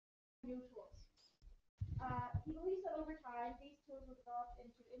new tools. He believes that over time, these tools will develop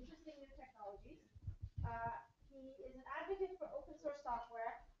into interesting new technologies. He is an advocate for open source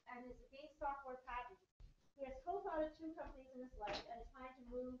software and is against software patents. He has co-founded 2 companies in his life and is planning to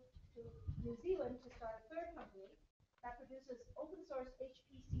move to New Zealand to start a 3rd company that produces open source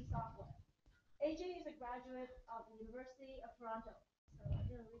HPC software. AJ is a graduate of the University of Toronto. So I'm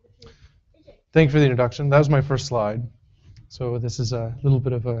going to leave it to AJ. Thank you for the introduction. That was my first slide. So this is a little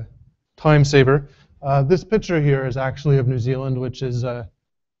bit of a time saver. This picture here is actually of New Zealand, which is a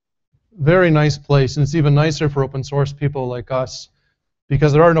very nice place, and it's even nicer for open source people like us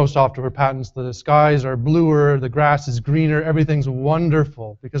because there are no software patents. The skies are bluer, the grass is greener, everything's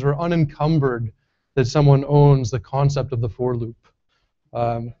wonderful because we're unencumbered that someone owns the concept of the for loop.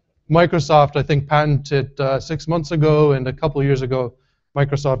 Microsoft, I think, patented 6 months ago, and a couple of years ago,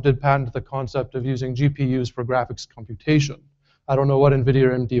 Microsoft did patent the concept of using GPUs for graphics computation. I don't know what NVIDIA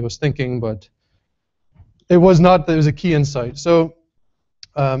or AMD was thinking, but it was a key insight. So,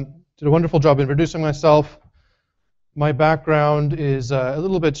 did a wonderful job introducing myself. My background is a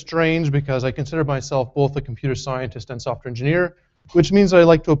little bit strange because I consider myself both a computer scientist and software engineer, which means that I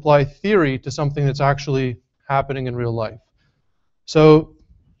like to apply theory to something that's actually happening in real life. So,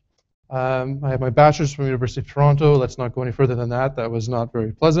 I have my bachelor's from the University of Toronto. Let's not go any further than that. That was not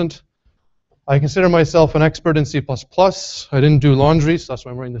very pleasant. I consider myself an expert in C++. I didn't do laundry, so that's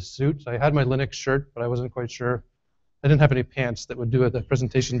why I'm wearing this suit. I had my Linux shirt, but I wasn't quite sure. I didn't have any pants that would do the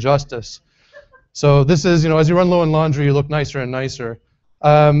presentation justice. So this is, as you run low on laundry, you look nicer and nicer.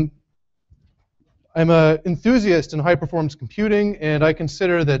 I'm an enthusiast in high-performance computing, and I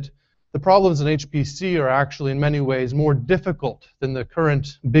consider that the problems in HPC are actually in many ways more difficult than the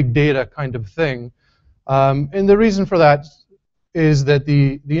current big data kind of thing. And the reason for that is that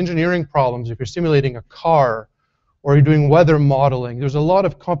the engineering problems, if you're simulating a car or you're doing weather modeling, there's a lot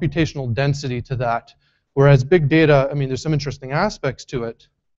of computational density to that. Whereas big data, I mean, there's some interesting aspects to it.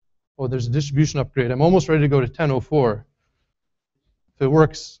 Oh, there's a distribution upgrade. I'm almost ready to go to 10.04. If it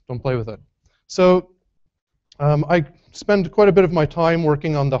works, don't play with it. So I spend quite a bit of my time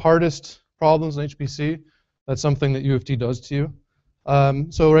working on the hardest problems in HPC. That's something that U of T does to you.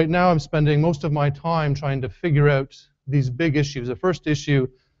 So right now I'm spending most of my time trying to figure out these big issues. The first issue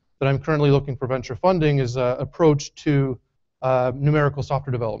that I'm currently looking for venture funding is an approach to numerical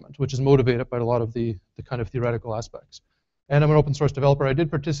software development, which is motivated by a lot of the kind of theoretical aspects. And I'm an open source developer. I did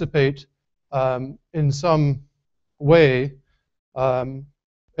participate in some way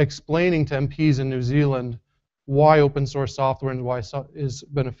explaining to MPs in New Zealand why open source software and why is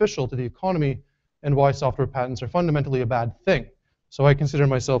beneficial to the economy and why software patents are fundamentally a bad thing. So I consider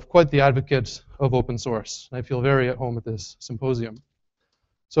myself quite the advocate of open source. I feel very at home at this symposium.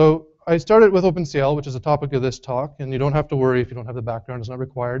 So I started with OpenCL, which is the topic of this talk, and you don't have to worry if you don't have the background, it's not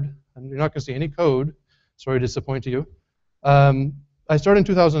required. And you're not going to see any code. Sorry to disappoint you. I started in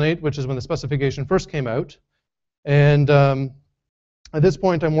 2008, which is when the specification first came out. And at this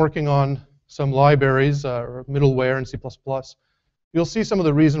point, I'm working on some libraries, or middleware in C++. You'll see some of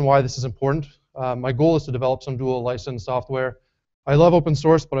the reason why this is important. My goal is to develop some dual license software. I love open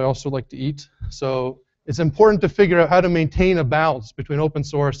source, but I also like to eat. So it's important to figure out how to maintain a balance between open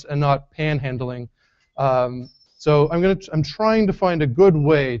source and not panhandling. So I'm trying to find a good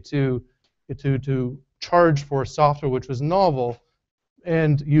way to charge for software which was novel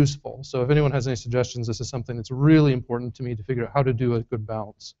and useful. So if anyone has any suggestions, this is something that's really important to me to figure out how to do a good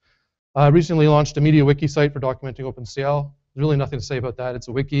balance. I recently launched a media wiki site for documenting OpenCL. There's really nothing to say about that. It's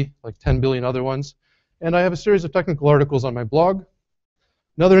a wiki, like 10 billion other ones. And I have a series of technical articles on my blog.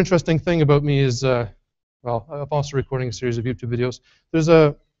 Another interesting thing about me is, well, I'm also recording a series of YouTube videos.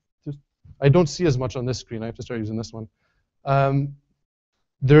 I don't see as much on this screen. I have to start using this one.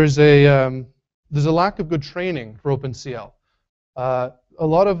 There's a lack of good training for OpenCL. A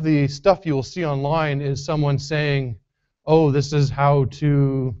lot of the stuff you will see online is someone saying, oh, this is how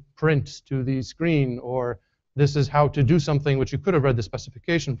to print to the screen, or this is how to do something which you could have read the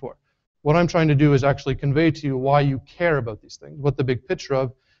specification for. What I'm trying to do is actually convey to you why you care about these things, what the big picture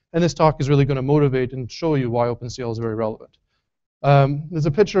of, and this talk is really going to motivate and show you why OpenCL is very relevant. There's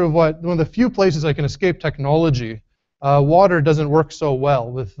a picture of one of the few places I can escape technology. Water doesn't work so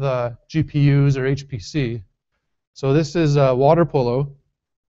well with GPUs or HPC. So this is water polo.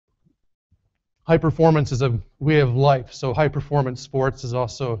 High performance is a way of life, so high performance sports is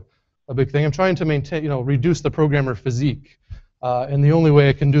also a big thing. I'm trying to maintain, reduce the programmer physique. And the only way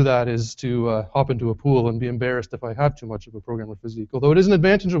I can do that is to hop into a pool and be embarrassed if I have too much of a programmer physique. Although it is an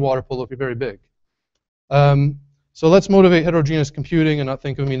advantage of water polo if you're very big. So let's motivate heterogeneous computing and not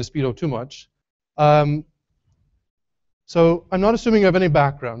think of me in a speedo too much. So I'm not assuming you have any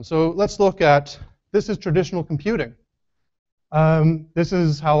background. So let's look at, this is traditional computing. This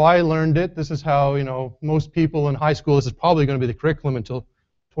is how I learned it. This is how, most people in high school, this is probably going to be the curriculum until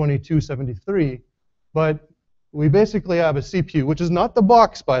 2273. But we basically have a CPU, which is not the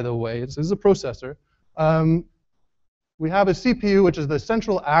box, by the way. This is a processor. We have a CPU, which is the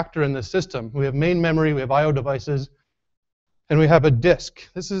central actor in the system. We have main memory, we have I/O devices, and we have a disk.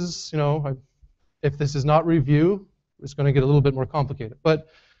 This is, if this is not review, it's going to get a little bit more complicated. But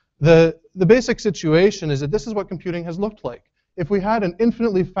the basic situation is that this is what computing has looked like. If we had an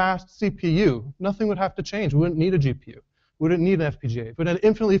infinitely fast CPU, nothing would have to change. We wouldn't need a GPU. We wouldn't need an FPGA. If we had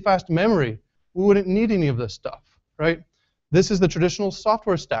infinitely fast memory, we wouldn't need any of this stuff, right? This is the traditional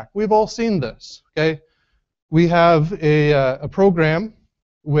software stack. We've all seen this, okay? We have a program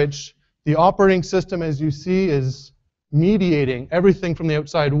which the operating system, as you see, is mediating everything from the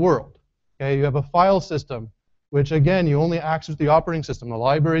outside world. Okay, you have a file system, which again, you only access the operating system. The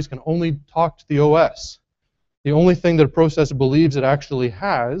libraries can only talk to the OS. The only thing that a processor believes it actually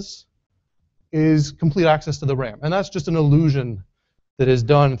has is complete access to the RAM. And that's just an illusion that is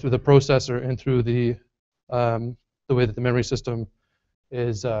done through the processor and through the way that the memory system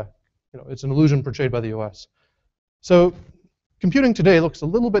is, it's an illusion portrayed by the OS. So computing today looks a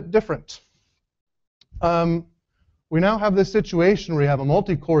little bit different. We now have this situation where you have a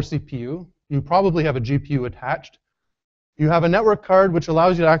multi-core CPU. You probably have a GPU attached. You have a network card which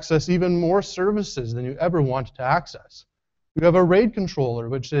allows you to access even more services than you ever wanted to access. You have a RAID controller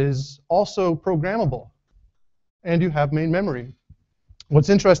which is also programmable. And you have main memory. What's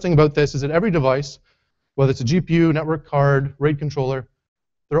interesting about this is that every device, whether it's a GPU, network card, RAID controller,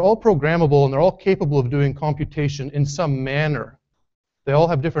 they're all programmable and they're all capable of doing computation in some manner. They all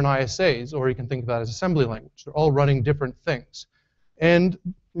have different ISAs, or you can think of that as assembly language. They're all running different things. And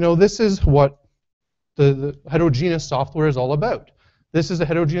this is what the heterogeneous software is all about. This is a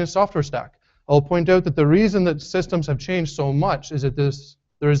heterogeneous software stack. I'll point out that the reason that systems have changed so much is that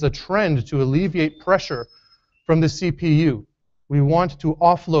there is a trend to alleviate pressure from the CPU. We want to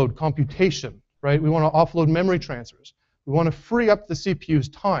offload computation, right? We want to offload memory transfers. We want to free up the CPU's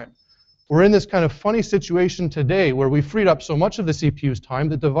time. We're in this kind of funny situation today where we freed up so much of the CPU's time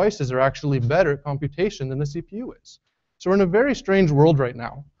that devices are actually better at computation than the CPU is. So we're in a very strange world right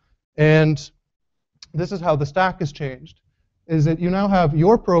now. And this is how the stack has changed, is that you now have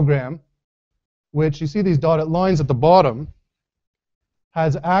your program, which you see these dotted lines at the bottom,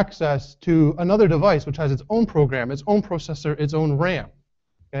 has access to another device which has its own program, its own processor, its own RAM.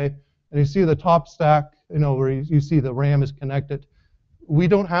 Okay? And you see the top stack, where you see the RAM is connected. We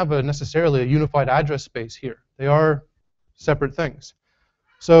don't have necessarily a unified address space here. They are separate things.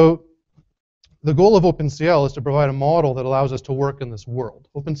 So the goal of OpenCL is to provide a model that allows us to work in this world.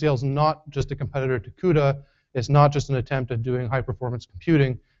 OpenCL is not just a competitor to CUDA. It's not just an attempt at doing high-performance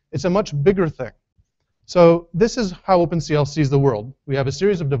computing. It's a much bigger thing. So this is how OpenCL sees the world. We have a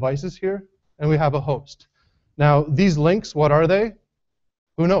series of devices here, and we have a host. Now, these links, what are they?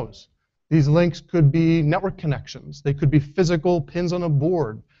 Who knows? These links could be network connections. They could be physical pins on a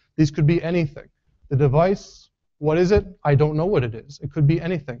board. These could be anything. The device, what is it? I don't know what it is. It could be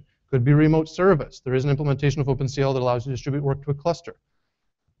anything. It could be remote service. There is an implementation of OpenCL that allows you to distribute work to a cluster.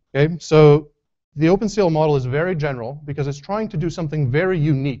 Okay, so the OpenCL model is very general because it's trying to do something very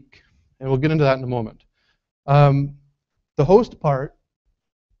unique. And we'll get into that in a moment. The host part,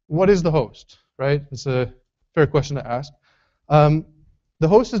 what is the host, right? It's a fair question to ask. The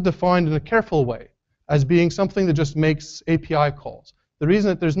host is defined in a careful way as being something that just makes API calls. The reason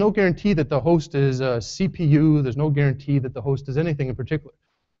that there's no guarantee that the host is a CPU, there's no guarantee that the host is anything in particular.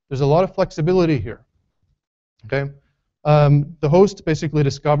 There's a lot of flexibility here. Okay? The host basically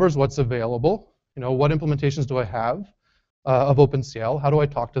discovers what's available. What implementations do I have of OpenCL? How do I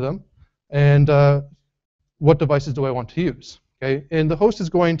talk to them? And what devices do I want to use? Okay? And the host is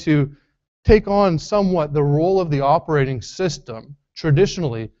going to take on somewhat the role of the operating system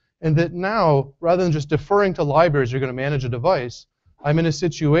traditionally, and that now, rather than just deferring to libraries, you're going to manage a device, I'm in a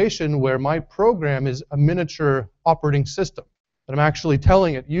situation where my program is a miniature operating system. And I'm actually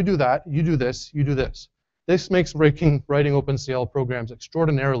telling it, you do that, you do this, you do this. This makes writing OpenCL programs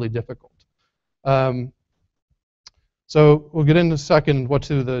extraordinarily difficult. So we'll get into a second what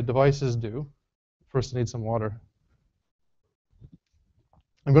do the devices do. First, I need some water.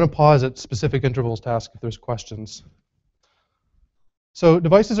 I'm going to pause at specific intervals to ask if there's questions. So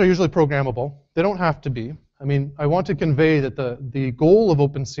devices are usually programmable. They don't have to be. I mean, I want to convey that the goal of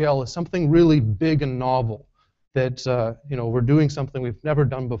OpenCL is something really big and novel, that we're doing something we've never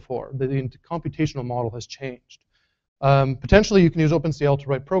done before. The computational model has changed. Potentially, you can use OpenCL to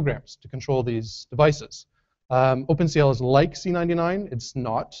write programs to control these devices. OpenCL is like C99. It's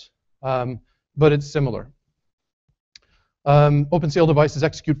not, but it's similar. OpenCL devices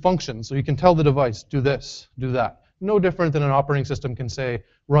execute functions, so you can tell the device, do this, do that. No different than an operating system can say,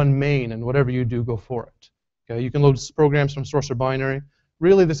 run main, and whatever you do, go for it. Okay, you can load programs from source or binary.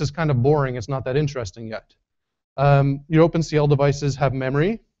 Really, this is kind of boring. It's not that interesting yet. Your OpenCL devices have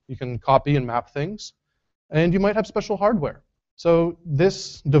memory. You can copy and map things. And you might have special hardware. So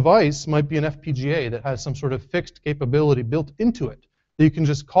this device might be an FPGA that has some sort of fixed capability built into it. That you can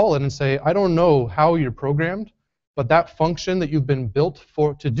just call it and say, I don't know how you're programmed, but that function that you've been built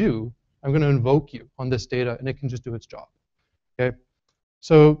to do, I'm going to invoke you on this data, and it can just do its job. Okay?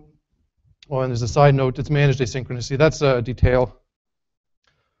 So, oh, and there's a side note, it's managed asynchronously. That's a detail.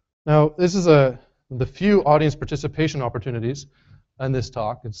 Now, this is the few audience participation opportunities in this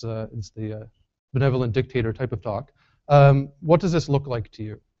talk. It's the benevolent dictator type of talk. What does this look like to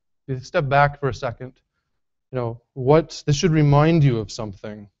you? If you step back for a second, you know, this should remind you of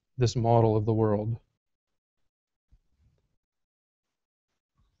something, this model of the world.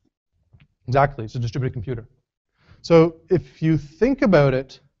 Exactly, it's a distributed computer. So if you think about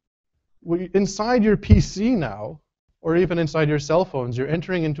it, inside your PC now, or even inside your cell phones, you're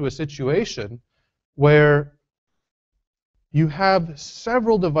entering into a situation where you have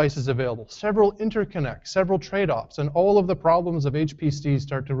several devices available, several interconnects, several trade-offs, and all of the problems of HPC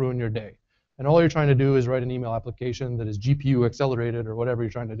start to ruin your day. And all you're trying to do is write an email application that is GPU accelerated or whatever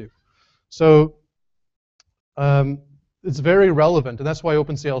you're trying to do. So it's very relevant, and that's why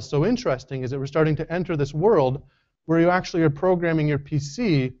OpenCL is so interesting, is that we're starting to enter this world where you actually are programming your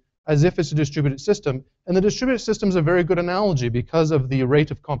PC as if it's a distributed system. And the distributed system is a very good analogy because of the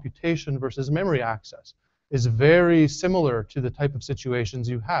rate of computation versus memory access. Is very similar to the type of situations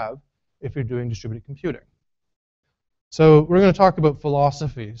you have if you're doing distributed computing. So we're going to talk about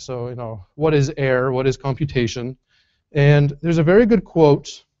philosophy. So, you know, what is error? What is computation? And there's a very good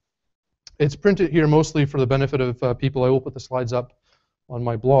quote. It's printed here mostly for the benefit of people. I will put the slides up on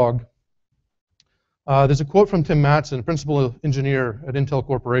my blog. There's a quote from Tim Mattson, principal engineer at Intel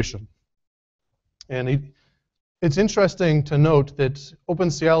Corporation. And it's interesting to note that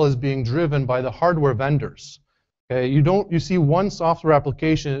OpenCL is being driven by the hardware vendors. Okay, you see one software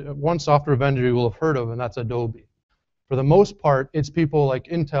application, one software vendor you will have heard of, and that's Adobe. For the most part, it's people like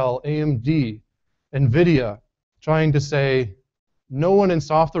Intel, AMD, NVIDIA, trying to say, no one in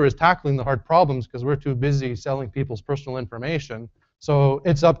software is tackling the hard problems because we're too busy selling people's personal information. So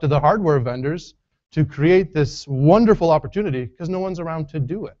it's up to the hardware vendors to create this wonderful opportunity because no one's around to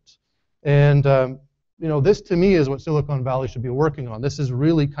do it. And you know, this to me is what Silicon Valley should be working on. This is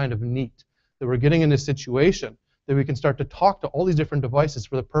really kind of neat that we're getting in this situation that we can start to talk to all these different devices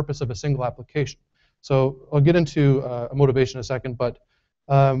for the purpose of a single application. So I'll get into a motivation in a second, but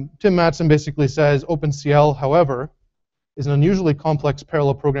Tim Mattson basically says OpenCL, however, is an unusually complex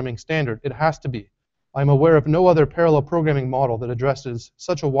parallel programming standard. It has to be. I'm aware of no other parallel programming model that addresses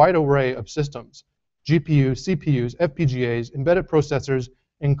such a wide array of systems, GPUs, CPUs, FPGAs, embedded processors,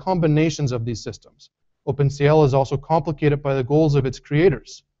 and combinations of these systems. OpenCL is also complicated by the goals of its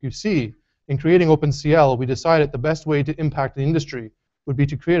creators. You see, in creating OpenCL, we decided the best way to impact the industry would be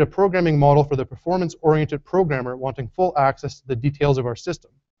to create a programming model for the performance-oriented programmer wanting full access to the details of our system.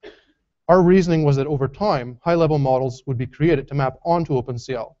 Our reasoning was that over time, high-level models would be created to map onto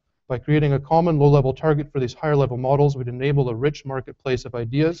OpenCL. By creating a common low-level target for these higher-level models, we'd enable a rich marketplace of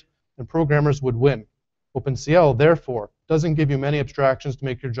ideas, and programmers would win. OpenCL, therefore, doesn't give you many abstractions to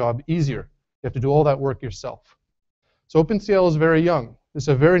make your job easier. You have to do all that work yourself. So OpenCL is very young. It's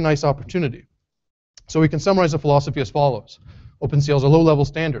a very nice opportunity. So we can summarize the philosophy as follows. OpenCL is a low-level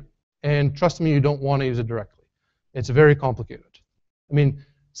standard, and trust me, you don't want to use it directly. It's very complicated. I mean,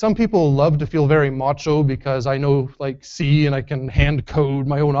 some people love to feel very macho because I know like C and I can hand code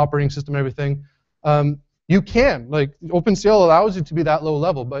my own operating system and everything. You can, like OpenCL allows you to be that low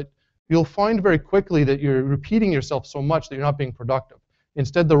level, but you'll find very quickly that you're repeating yourself so much that you're not being productive.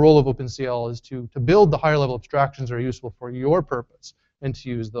 Instead, the role of OpenCL is to build the higher level abstractions that are useful for your purpose and to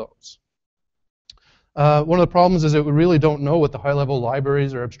use those. One of the problems is that we really don't know what the high level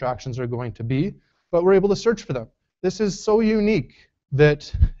libraries or abstractions are going to be, but we're able to search for them. This is so unique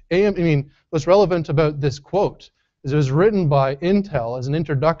that what's relevant about this quote is it was written by Intel as an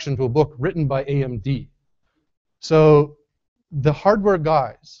introduction to a book written by AMD. So the hardware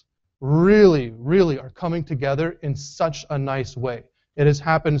guys really, really are coming together in such a nice way. It has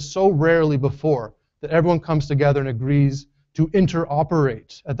happened so rarely before that everyone comes together and agrees to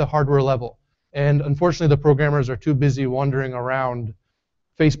interoperate at the hardware level. And unfortunately, the programmers are too busy wandering around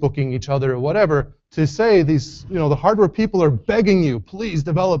Facebooking each other or whatever to say these, the hardware people are begging you, please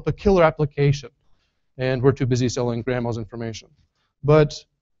develop a killer application. and we're too busy selling grandma's information. But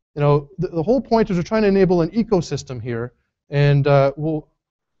the whole point is we're trying to enable an ecosystem here, and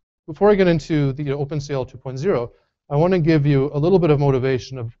before I get into the OpenCL 2.0, I want to give you a little bit of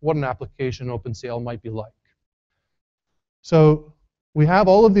motivation of what an application OpenCL might be like. So we have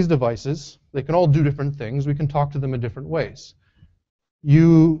all of these devices. They can all do different things. We can talk to them in different ways.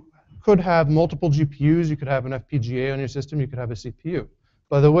 You could have multiple GPUs. You could have an FPGA on your system. You could have a CPU.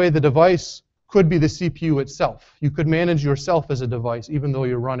 By the way, the device could be the CPU itself. You could manage yourself as a device, even though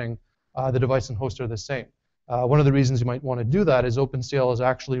you're running the device and host are the same. One of the reasons you might want to do that is OpenCL is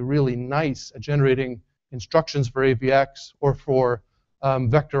actually really nice at generating instructions for AVX or for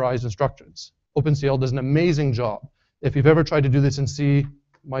vectorized instructions. OpenCL does an amazing job. If you've ever tried to do this in C,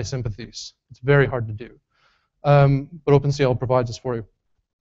 my sympathies. It's very hard to do. But OpenCL provides this for you.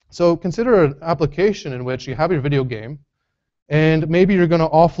 So consider an application in which you have your video game, and maybe you're going to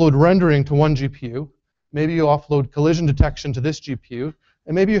offload rendering to one GPU. Maybe you offload collision detection to this GPU.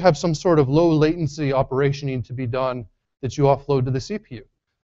 And maybe you have some sort of low latency operation needing to be done that you offload to the CPU.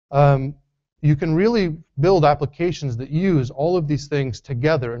 You can really build applications that use all of these things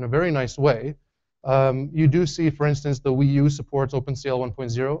together in a very nice way. You do see, for instance, the Wii U supports OpenCL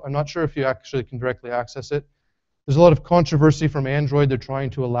 1.0. I'm not sure if you actually can directly access it. There's a lot of controversy from Android. They're trying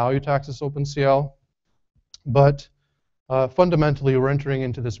to allow you to access OpenCL. But fundamentally, we're entering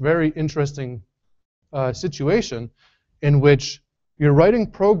into this very interesting situation in which you're writing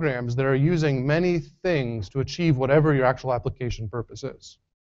programs that are using many things to achieve whatever your actual application purpose is.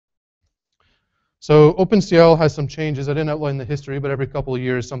 So OpenCL has some changes. I didn't outline the history, but every couple of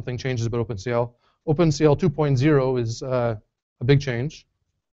years something changes about OpenCL. OpenCL 2.0 is a big change.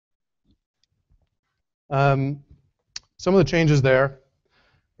 Some of the changes there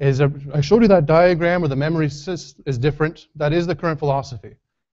is I showed you that diagram where the memory is different. That is the current philosophy.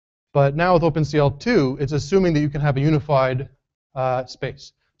 But now with OpenCL 2, it's assuming that you can have a unified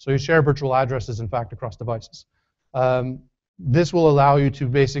space. So you share virtual addresses, in fact, across devices. This will allow you to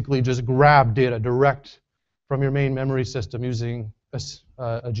basically just grab data direct from your main memory system using a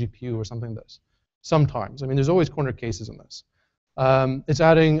GPU or something like this. Sometimes. I mean, there's always corner cases in this. It's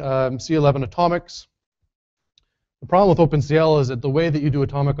adding C11 atomics. The problem with OpenCL is that the way that you do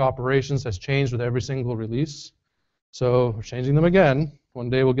atomic operations has changed with every single release. So we're changing them again. One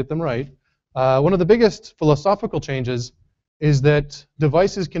day we'll get them right. One of the biggest philosophical changes is that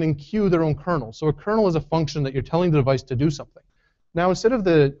devices can enqueue their own kernel. So a kernel is a function that you're telling the device to do something. Now instead of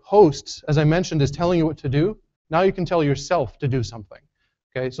the host, as I mentioned, is telling you what to do, now you can tell yourself to do something.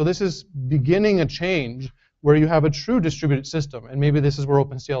 Okay, so this is beginning a change where you have a true distributed system, and maybe this is where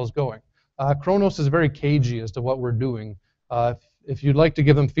OpenCL is going. Kronos is very cagey as to what we're doing. If you'd like to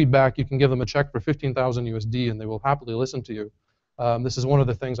give them feedback, you can give them a check for 15,000 USD, and they will happily listen to you. This is one of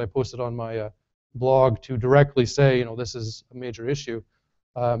the things I posted on my blog to directly say, this is a major issue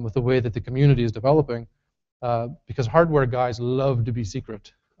with the way that the community is developing, because hardware guys love to be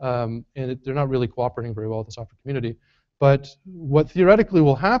secret, and they're not really cooperating very well with the software community. But what theoretically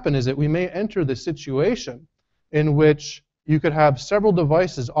will happen is that we may enter the situation in which you could have several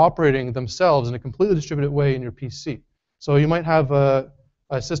devices operating themselves in a completely distributed way in your PC. So you might have a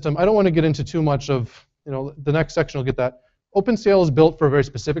system. I don't want to get into too much of, the next section will get that. OpenCL is built for a very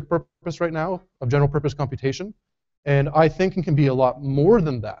specific purpose right now of general purpose computation. And I think it can be a lot more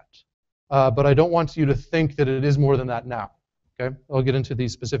than that. But I don't want you to think that it is more than that now. Okay? I'll get into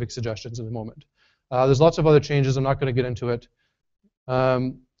these specific suggestions in a moment. There's lots of other changes. I'm not going to get into it.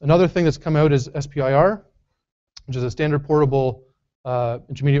 Another thing that's come out is SPIR, which is a standard portable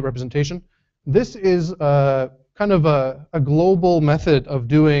intermediate representation. This is kind of a global method of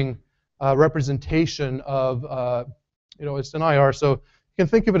doing representation of, it's an IR, so you can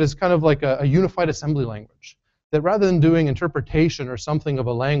think of it as kind of like a unified assembly language. That rather than doing interpretation or something of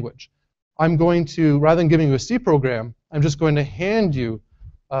a language, I'm going to, rather than giving you a C program, I'm just going to hand you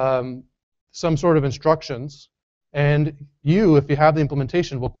some sort of instructions, and you, if you have the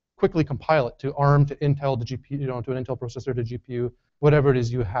implementation, will quickly compile it to ARM, to Intel, to GPU, to an Intel processor, to GPU, whatever it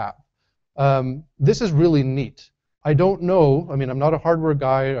is you have. This is really neat. I don't know, I mean, I'm not a hardware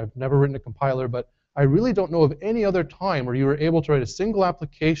guy, I've never written a compiler, but I really don't know of any other time where you were able to write a single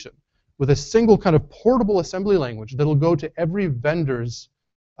application with a single kind of portable assembly language that'll go to every vendor's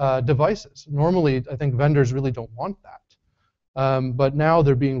devices. Normally, I think vendors really don't want that. But now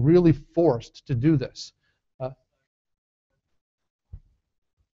they're being really forced to do this.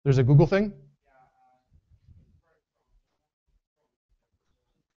 There's a Google thing?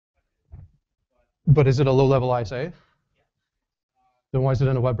 But is it a low-level ISA? Then why is it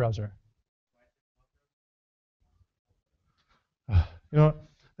in a web browser?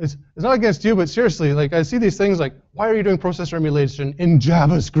 it's not against you, but seriously, like I see these things like, why are you doing processor emulation in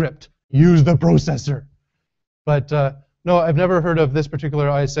JavaScript? Use the processor. But no, I've never heard of this particular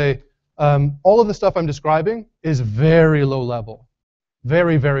ISA. All of the stuff I'm describing is very low level,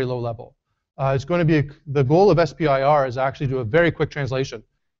 very, very low level. It's going to be, the goal of SPIR is actually to do a very quick translation,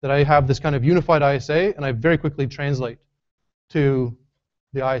 that I have this kind of unified ISA, and I very quickly translate to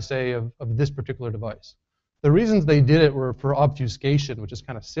the ISA of this particular device. The reasons they did it were for obfuscation, which is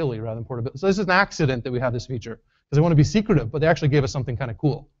kind of silly rather than portability. So this is an accident that we have this feature, because they want to be secretive, but they actually gave us something kind of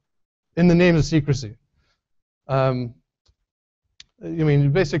cool in the name of secrecy. I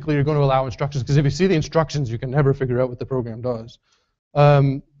mean, basically, you're going to allow instructions, because if you see the instructions, you can never figure out what the program does.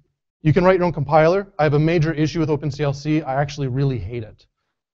 You can write your own compiler. I have a major issue with OpenCL. I actually really hate it.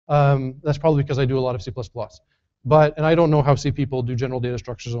 That's probably because I do a lot of C++. And I don't know how C people do general data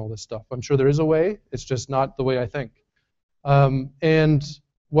structures and all this stuff. I'm sure there is a way. It's just not the way I think. And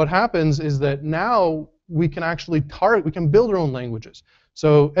what happens is that now we can actually target, we can build our own languages.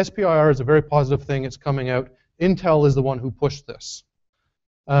 So SPIR is a very positive thing. It's coming out. Intel is the one who pushed this.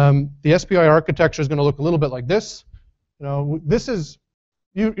 The SPI architecture is going to look a little bit like this. You know, this is,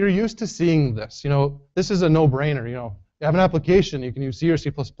 you're used to seeing this. You know, this is a no-brainer. You know, you have an application, you can use C or C++,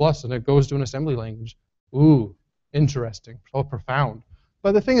 and it goes to an assembly language. Ooh, interesting, so profound.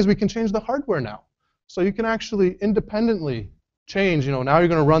 But the thing is, we can change the hardware now. So you can actually independently change. You know, now you're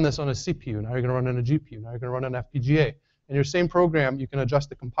going to run this on a CPU. Now you're going to run on a GPU. Now you're going to run on an FPGA. In your same program, you can adjust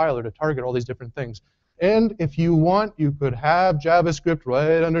the compiler to target all these different things. And if you want, you could have JavaScript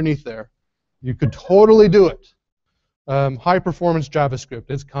right underneath there. You could totally do it. High performance JavaScript,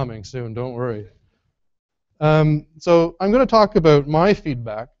 it's coming soon, don't worry. So I'm going to talk about my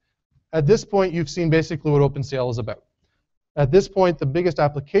feedback. At this point, you've seen basically what OpenCL is about. At this point, the biggest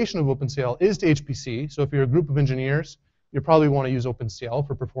application of OpenCL is to HPC. So if you're a group of engineers, you probably want to use OpenCL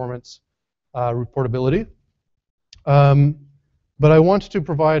for performance reportability. But I want to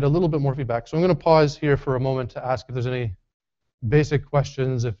provide a little bit more feedback. So I'm going to pause here for a moment to ask if there's any basic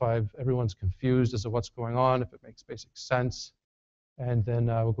questions, if everyone's confused as to what's going on, if it makes basic sense. And then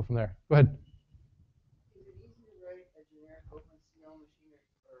we'll go from there. Go ahead. Is it easy to write a generic OpenCL machine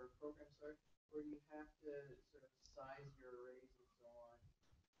or program, sorry, where you have to sort of size your arrays and so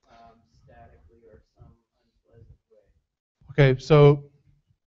on statically or some unpleasant way? Okay, so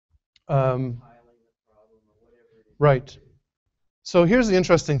Compiling the problem or whatever it is. right. So here's the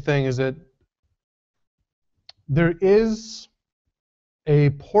interesting thing is that there is a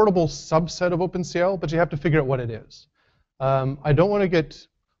portable subset of OpenCL, but you have to figure out what it is. I don't want to get,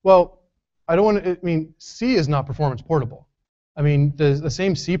 well, I don't want to, I mean, C is not performance portable. I mean, the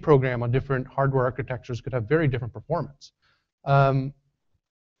same C program on different hardware architectures could have very different performance.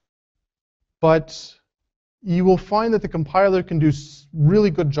 But you will find that the compiler can do really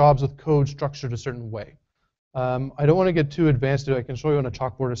good jobs with code structured a certain way. I don't want to get too advanced. I can show you on a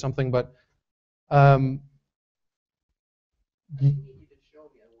chalkboard or something, but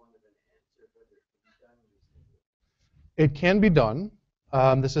it can be done.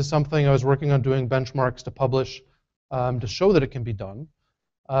 This is something I was working on doing benchmarks to publish to show that it can be done.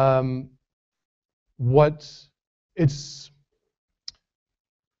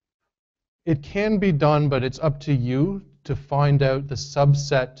 It can be done, but it's up to you to find out the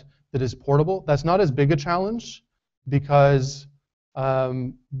subset that is portable. That's not as big a challenge because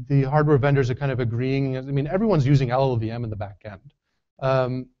the hardware vendors are kind of agreeing. I mean, everyone's using LLVM in the back end.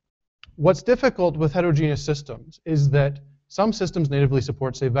 What's difficult with heterogeneous systems is that some systems natively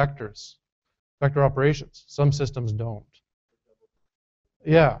support, say, vectors, vector operations. Some systems don't.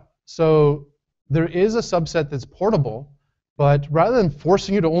 Yeah, so there is a subset that's portable, but rather than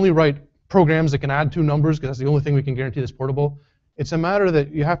forcing you to only write programs that can add 2 numbers, because that's the only thing we can guarantee that's portable, it's a matter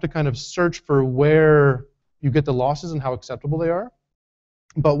that you have to kind of search for where you get the losses and how acceptable they are.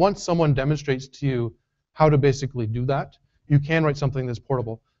 But once someone demonstrates to you how to basically do that, you can write something that's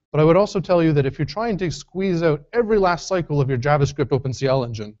portable. But I would also tell you that if you're trying to squeeze out every last cycle of your JavaScript OpenCL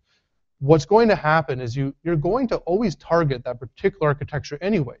engine, what's going to happen is you're going to always target that particular architecture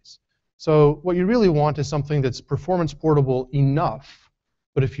anyways. So what you really want is something that's performance portable enough.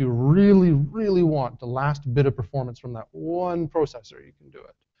 But if you really, really want the last bit of performance from that one processor, you can do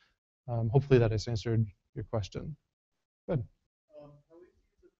it. Hopefully that has answered your question. Good. How easy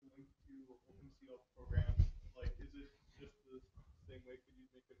is it to link to OpenCL programs? Like, is it just the same way? Could you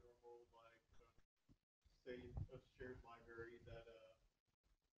make a normal, like, say, a shared library that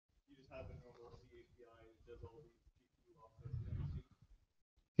you just have a normal C API and it does all these GPU offsets that you see?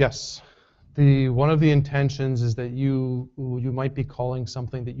 Yes. One of the intentions is that you might be calling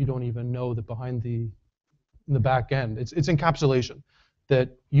something that you don't even know that behind in the back end. It's encapsulation. that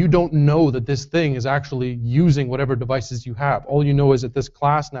you don't know that this thing is actually using whatever devices you have. All you know is that this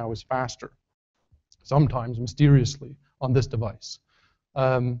class now is faster, sometimes mysteriously, on this device.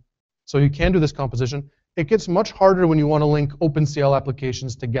 So you can do this composition. It gets much harder when you want to link OpenCL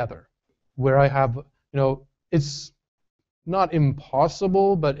applications together, where I have, it's not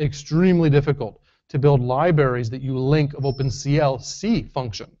impossible, but extremely difficult to build libraries that you link of OpenCL C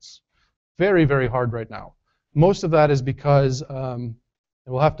functions. Very, very hard right now. Most of that is because,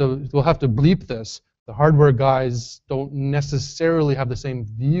 we'll have to bleep this, the hardware guys don't necessarily have the same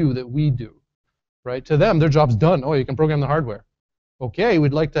view that we do, right? To them, their job's done. Oh, you can program the hardware. Okay,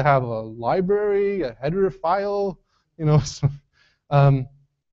 we'd like to have a library, a header file, So,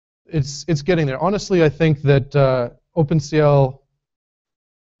 it's getting there. Honestly, I think that OpenCL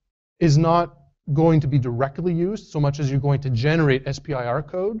is not going to be directly used so much as you're going to generate SPIR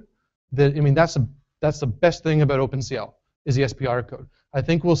code. That's the best thing about OpenCL is the SPIR code. I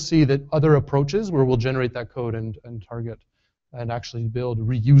think we'll see that other approaches where we'll generate that code and target and actually build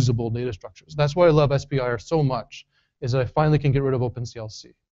reusable data structures. That's why I love SPIR so much, is that I finally can get rid of OpenCL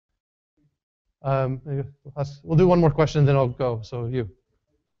C. We'll do one more question, then I'll go. So you.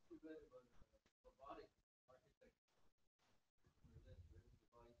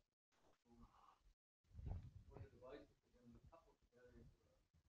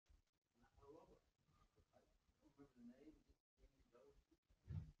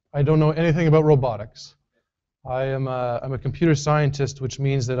 I don't know anything about robotics. I'm a computer scientist, which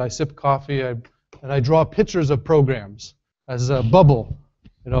means that I sip coffee and I draw pictures of programs as a bubble.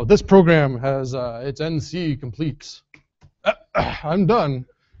 This program has its NC complete. I'm done.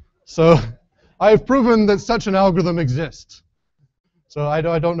 So I've proven that such an algorithm exists. So I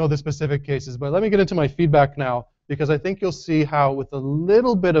don't know the specific cases, but let me get into my feedback now, because I think you'll see how with a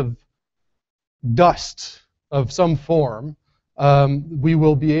little bit of dust of some form, we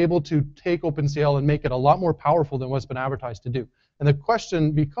will be able to take OpenCL and make it a lot more powerful than what's been advertised to do. And the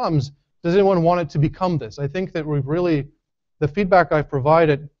question becomes, does anyone want it to become this? I think that the feedback I've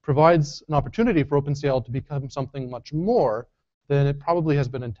provided provides an opportunity for OpenCL to become something much more than it probably has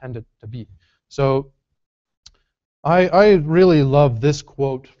been intended to be. So I really love this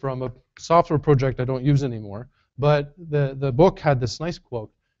quote from a software project I don't use anymore, but the book had this nice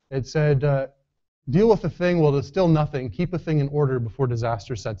quote. It said, deal with a thing while there's still nothing. Keep a thing in order before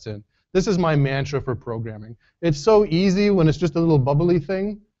disaster sets in. This is my mantra for programming. It's so easy when it's just a little bubbly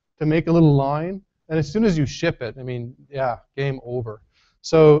thing to make a little line. And as soon as you ship it, yeah, game over.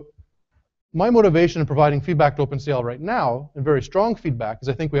 So my motivation in providing feedback to OpenCL right now, and very strong feedback, is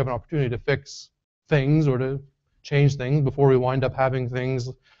I think we have an opportunity to fix things or to change things before we wind up having things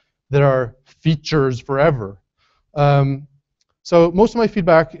that are features forever. So most of my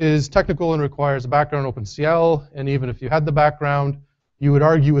feedback is technical and requires a background in OpenCL, and even if you had the background, you would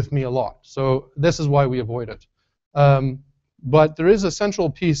argue with me a lot. So this is why we avoid it. But there is a central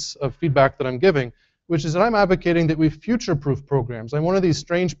piece of feedback that I'm giving, which is that I'm advocating that we future-proof programs. I'm one of these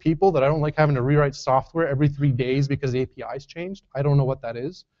strange people that I don't like having to rewrite software every 3 days because the API's changed. I don't know what that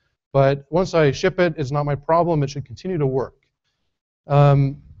is. But once I ship it, it's not my problem. It should continue to work.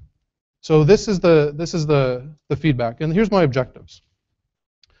 So this is the feedback, and here's my objectives.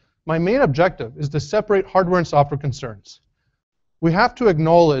 My main objective is to separate hardware and software concerns. We have to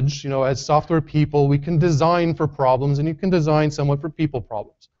acknowledge, as software people, we can design for problems, and you can design somewhat for people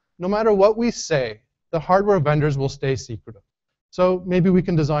problems. No matter what we say, the hardware vendors will stay secretive. So maybe we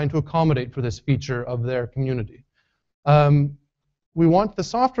can design to accommodate for this feature of their community. We want the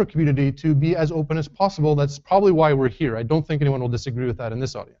software community to be as open as possible. That's probably why we're here. I don't think anyone will disagree with that in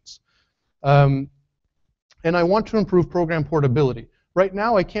this audience. And I want to improve program portability. Right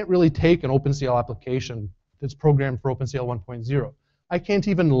now, I can't really take an OpenCL application that's programmed for OpenCL 1.0. I can't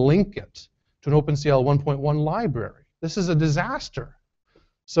even link it to an OpenCL 1.1 library. This is a disaster.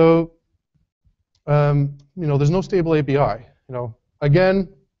 So, there's no stable API. Again,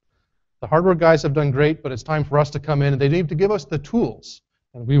 the hardware guys have done great, but it's time for us to come in, and they need to give us the tools,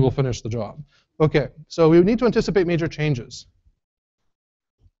 and we will finish the job. Okay, so we need to anticipate major changes.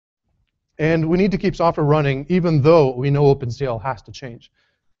 And we need to keep software running, even though we know OpenCL has to change.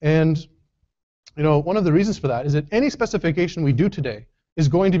 And one of the reasons for that is that any specification we do today is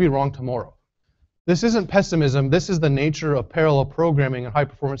going to be wrong tomorrow. This isn't pessimism. This is the nature of parallel programming and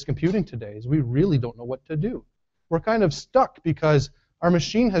high-performance computing today, is we really don't know what to do. We're kind of stuck because our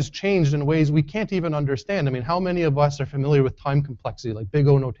machine has changed in ways we can't even understand. How many of us are familiar with time complexity, like big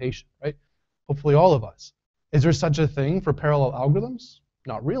O notation, right? Hopefully all of us. Is there such a thing for parallel algorithms?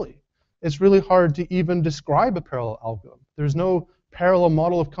 Not really. It's really hard to even describe a parallel algorithm. There's no parallel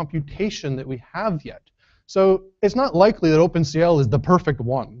model of computation that we have yet. So it's not likely that OpenCL is the perfect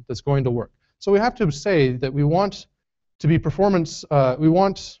one that's going to work. So we have to say that we want to be performance, we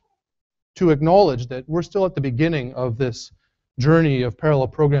want to acknowledge that we're still at the beginning of this journey of parallel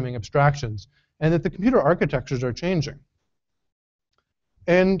programming abstractions, and that the computer architectures are changing.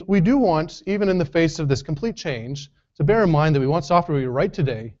 And we do want, even in the face of this complete change, to bear in mind that we want software we write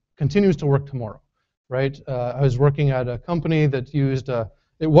today continues to work tomorrow, right? I was working at a company that used,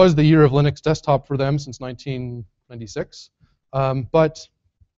 it was the year of Linux desktop for them since 1996, but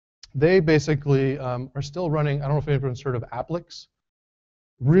they basically are still running, I don't know if anyone's heard of Applix,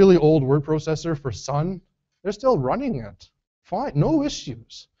 really old word processor for Sun. They're still running it, fine, no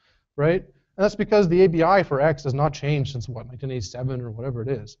issues, right? And that's because the ABI for X has not changed since what, 1987 or whatever it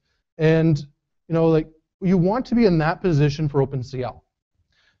is. And you know, like, you want to be in that position for OpenCL.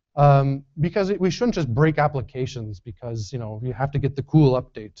 Because we shouldn't just break applications because, you know, you have to get the cool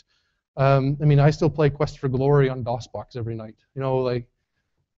update. I mean, I still play Quest for Glory on DOSBox every night, you know, like,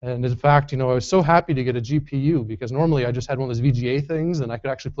 and in fact, you know, I was so happy to get a GPU because normally I just had one of those VGA things and I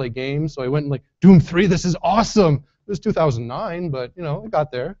could actually play games. So I went and like, Doom 3, this is awesome. It was 2009, but you know, I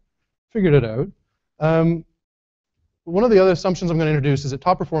got there, figured it out. One of the other assumptions I'm going to introduce is that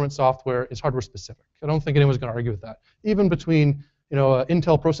top performance software is hardware specific. I don't think anyone's going to argue with that. Even between, you know, an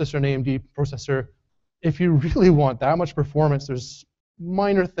Intel processor and AMD processor, if you really want that much performance, there's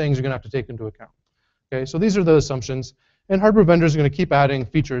minor things you're going to have to take into account. Okay, so these are the assumptions. And hardware vendors are going to keep adding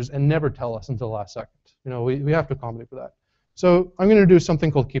features and never tell us until the last second. You know, we have to accommodate for that. So I'm going to do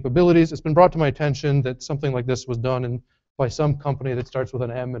something called capabilities. It's been brought to my attention that something like this was done by some company that starts with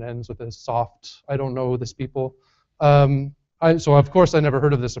an M and ends with a soft, I don't know this people. So of course I never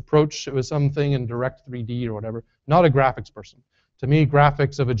heard of this approach. It was something in Direct 3D or whatever. Not a graphics person. To me,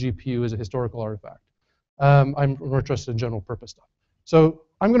 graphics of a GPU is a historical artifact. I'm more interested in general purpose stuff. So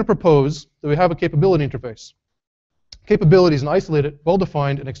I'm going to propose that we have a capability interface. Capability is an isolated,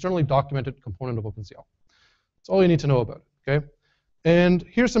 well-defined, and externally documented component of OpenCL. That's all you need to know about it, okay? And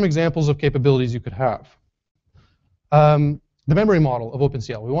here's some examples of capabilities you could have. The memory model of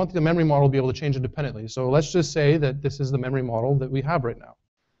OpenCL. We want the memory model to be able to change independently. So let's just say that this is the memory model that we have right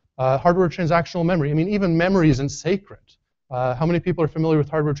now. Hardware transactional memory. I mean, even memory isn't sacred. How many people are familiar with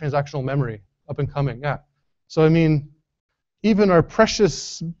hardware transactional memory? Up and coming, yeah. So I mean, even our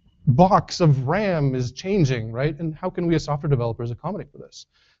precious box of RAM is changing, right? And how can we as software developers accommodate for this?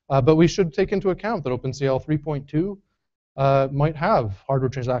 But we should take into account that OpenCL 3.2 might have hardware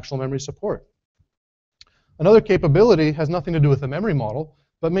transactional memory support. Another capability has nothing to do with the memory model,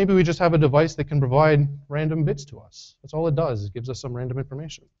 but maybe we just have a device that can provide random bits to us. That's all it does. It gives us some random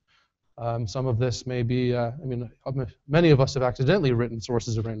information. Some of this may be, I mean, many of us have accidentally written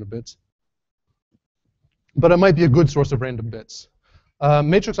sources of random bits. But it might be a good source of random bits.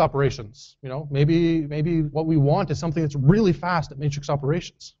 Matrix operations, you know, maybe what we want is something that's really fast at matrix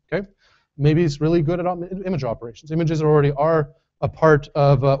operations, okay? Maybe it's really good at image operations. Images already are a part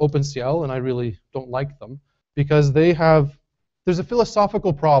of OpenCL, and I really don't like them because there's a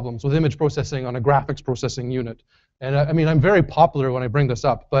philosophical problems with image processing on a graphics processing unit. And I mean, I'm very popular when I bring this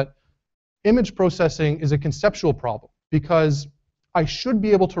up, but image processing is a conceptual problem because I should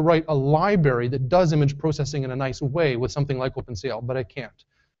be able to write a library that does image processing in a nice way with something like OpenCL, but I can't.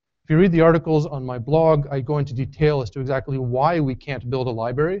 If you read the articles on my blog, I go into detail as to exactly why we can't build a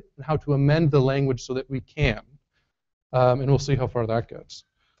library and how to amend the language so that we can. And we'll see how far that goes.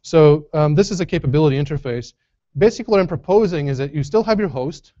 So this is a capability interface. Basically what I'm proposing is that you still have your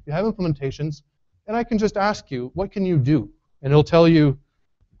host, you have implementations, and I can just ask you, what can you do? And it'll tell you,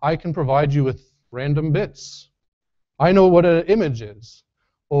 I can provide you with random bits. I know what an image is,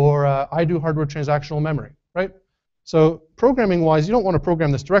 or I do hardware transactional memory, right? So programming-wise, you don't want to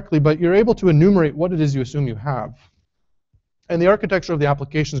program this directly, but you're able to enumerate what it is you assume you have. And the architecture of the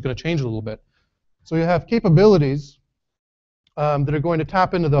application is going to change a little bit. So you have capabilities that are going to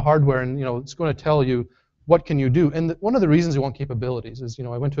tap into the hardware, and you know, it's going to tell you what can you do. And one of the reasons you want capabilities is, you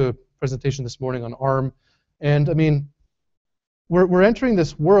know, I went to a presentation this morning on ARM, and I mean, we're entering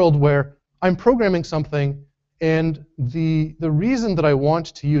this world where I'm programming something. And the reason that I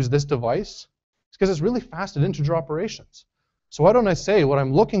want to use this device is because it's really fast at integer operations. So why don't I say what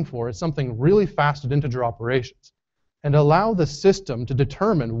I'm looking for is something really fast at integer operations and allow the system to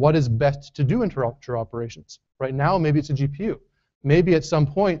determine what is best to do integer operations. Right now, maybe it's a GPU. Maybe at some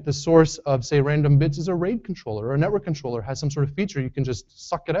point, the source of, say, random bits is a RAID controller or a network controller has some sort of feature you can just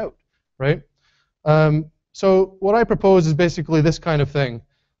suck it out, right? So what I propose is basically this kind of thing.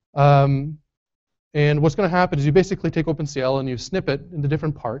 And what's going to happen is you basically take OpenCL and you snip it into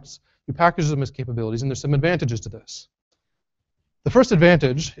different parts. You package them as capabilities, and there's some advantages to this. The first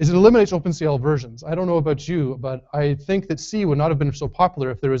advantage is it eliminates OpenCL versions. I don't know about you, but I think that C would not have been so popular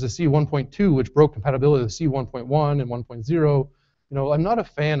if there was a C 1.2 which broke compatibility with C 1.1 and 1.0. You know, I'm not a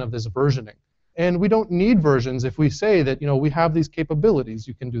fan of this versioning. And we don't need versions if we say that, you know, we have these capabilities.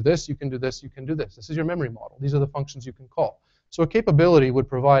 You can do this, you can do this, you can do this. This is your memory model. These are the functions you can call. So a capability would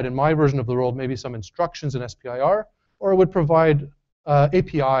provide, in my version of the world, maybe some instructions in SPIR, or it would provide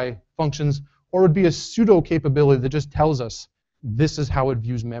API functions, or it would be a pseudo capability that just tells us this is how it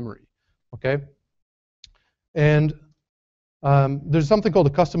views memory, okay? And there's something called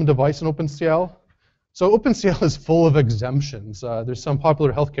a custom device in OpenCL. So OpenCL is full of exemptions. There's some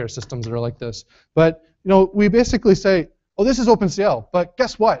popular healthcare systems that are like this. But you know, we basically say, oh, this is OpenCL, but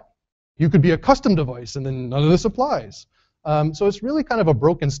guess what? You could be a custom device, and then none of this applies. So it's really kind of a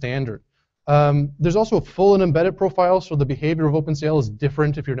broken standard. There's also a full and embedded profile, so the behavior of OpenCL is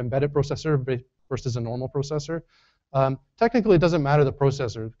different if you're an embedded processor versus a normal processor. Technically, it doesn't matter the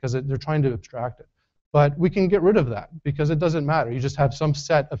processor because they're trying to abstract it. But we can get rid of that because it doesn't matter. You just have some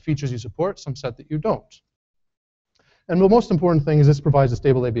set of features you support, some set that you don't. And the most important thing is this provides a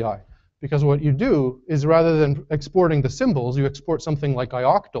stable ABI. Because what you do is rather than exporting the symbols, you export something like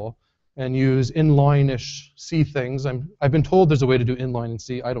ioctl and use inline-ish C things. I've been told there's a way to do inline in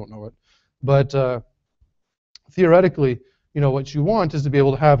C. I don't know it. But theoretically, you know, what you want is to be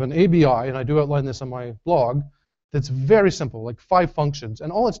able to have an ABI, and I do outline this on my blog, that's very simple, like 5 functions.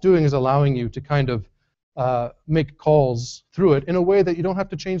 And all it's doing is allowing you to kind of make calls through it in a way that you don't have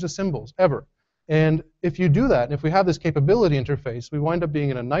to change the symbols, ever. And if you do that, and if we have this capability interface, we wind up being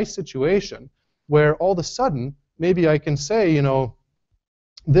in a nice situation where all of a sudden, maybe I can say, you know,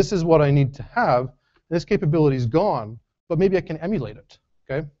 this is what I need to have. This capability is gone, but maybe I can emulate it,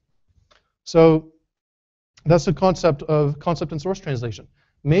 okay? So that's the concept of concept and source translation.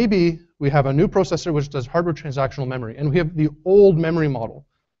 Maybe we have a new processor which does hardware transactional memory, and we have the old memory model.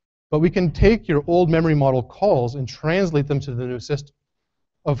 But we can take your old memory model calls and translate them to the new system.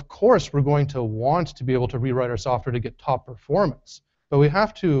 Of course, we're going to want to be able to rewrite our software to get top performance. But we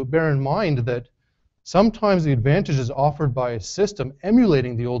have to bear in mind that sometimes the advantages offered by a system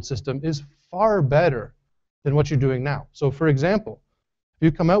emulating the old system is far better than what you're doing now. So for example, if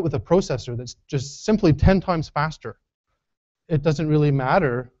you come out with a processor that's just simply 10 times faster, it doesn't really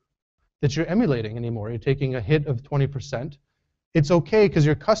matter that you're emulating anymore. You're taking a hit of 20%. It's okay because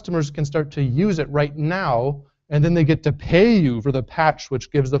your customers can start to use it right now, and then they get to pay you for the patch which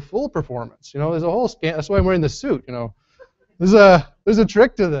gives the full performance. You know, there's a whole scan. That's why I'm wearing the suit. You know, there's a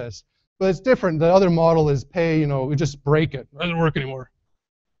trick to this, but it's different. The other model is pay. You know, we just break it. It doesn't work anymore.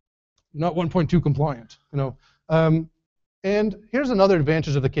 Not 1.2 compliant. You know. And here's another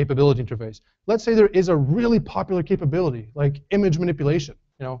advantage of the capability interface. Let's say there is a really popular capability, like image manipulation.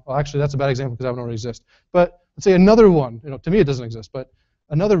 You know, well, actually, that's a bad example because that one already exists. But let's say another one. You know, to me, it doesn't exist. But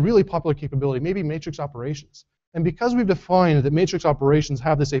another really popular capability, maybe matrix operations. And because we've defined that matrix operations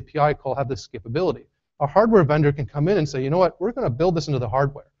have this API call, have this capability, a hardware vendor can come in and say, you know what, we're going to build this into the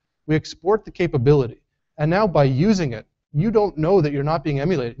hardware. We export the capability. And now by using it, you don't know that you're not being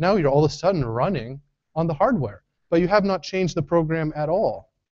emulated. Now you're all of a sudden running on the hardware. But you have not changed the program at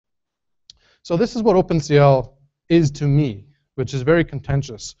all. So this is what OpenCL is to me, which is very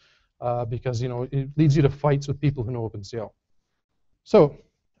contentious because, you know, it leads you to fights with people who know OpenCL. So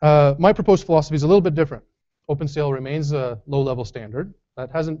my proposed philosophy is a little bit different. OpenCL remains a low-level standard. That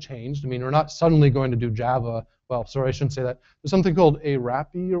hasn't changed. I mean, we're not suddenly going to do Java. Well, sorry, I shouldn't say that. There's something called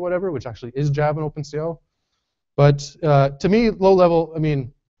ARAPI or whatever, which actually is Java and OpenCL. But to me, low-level, I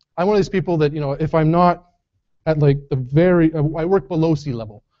mean, I'm one of these people that, you know, if I'm not at like the very, I work below sea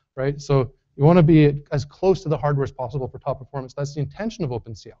level, right? So you want to be as close to the hardware as possible for top performance. That's the intention of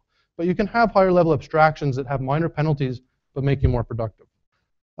OpenCL. But you can have higher level abstractions that have minor penalties but make you more productive.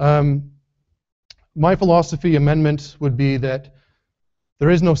 My philosophy amendment would be that there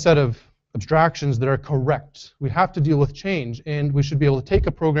is no set of abstractions that are correct. We have to deal with change, and we should be able to take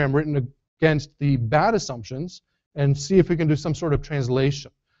a program written against the bad assumptions and see if we can do some sort of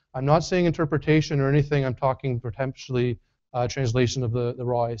translation. I'm not saying interpretation or anything. I'm talking potentially translation of the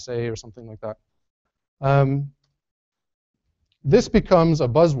raw ISA or something like that. This becomes a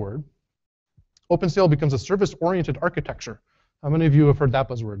buzzword. OpenCL becomes a service-oriented architecture. How many of you have heard that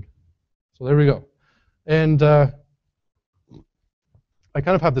buzzword? So there we go. And I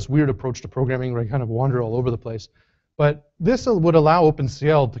kind of have this weird approach to programming where I kind of wander all over the place. But this would allow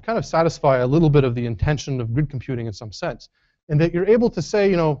OpenCL to kind of satisfy a little bit of the intention of grid computing in some sense. And that you're able to say,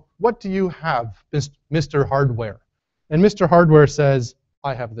 you know, what do you have, Mr. Hardware? And Mr. Hardware says,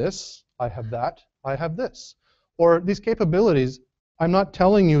 I have this, I have that, I have this. Or these capabilities, I'm not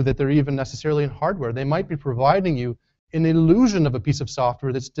telling you that they're even necessarily in hardware. They might be providing you an illusion of a piece of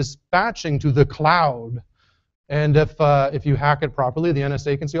software that's dispatching to the cloud. And if you hack it properly, the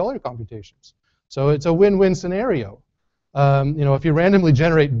NSA can see all your computations. So it's a win-win scenario. If you randomly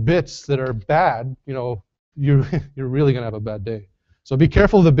generate bits that are bad, you're really going to have a bad day. So be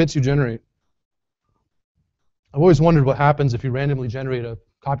careful of the bits you generate. I've always wondered what happens if you randomly generate a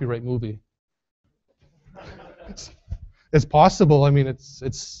copyright movie. It's possible. I mean,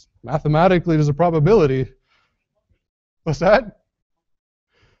 it's mathematically, there's a probability. What's that?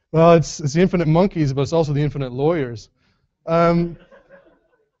 Well, it's the infinite monkeys, but it's also the infinite lawyers.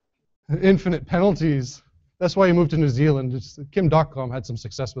 Infinite penalties. That's why he moved to New Zealand. Kim.com had some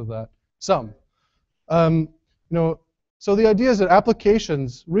success with that. Some. So the idea is that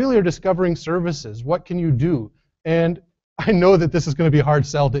applications really are discovering services. What can you do? And I know that this is going to be a hard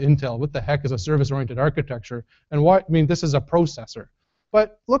sell to Intel. What the heck is a service-oriented architecture? And this is a processor.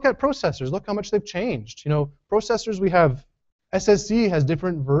 But look at processors. Look how much they've changed. Processors, we have SSD has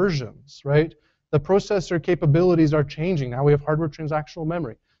different versions, right? The processor capabilities are changing. Now we have hardware transactional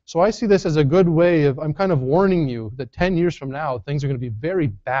memory. So I see this as a good way of, I'm kind of warning you that 10 years from now, things are going to be very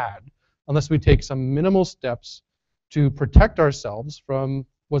bad unless we take some minimal steps to protect ourselves from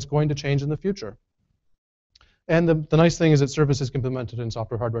what's going to change in the future. And the nice thing is that services can be implemented in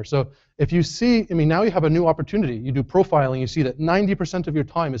software hardware. So if you see, now you have a new opportunity. You do profiling, you see that 90% of your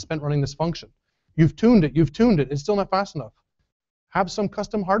time is spent running this function. You've tuned it, it's still not fast enough. Have some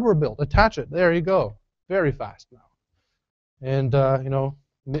custom hardware built, attach it, there you go. Very fast now. And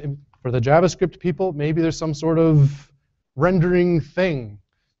for the JavaScript people, maybe there's some sort of rendering thing,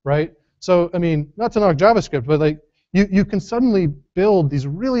 right? So, not to knock JavaScript, but you can suddenly build these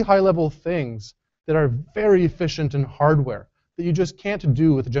really high-level things that are very efficient in hardware that you just can't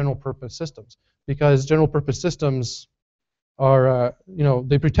do with general-purpose systems, because general-purpose systems are,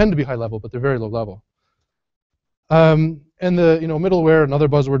 they pretend to be high-level, but they're very low-level. And the middleware, another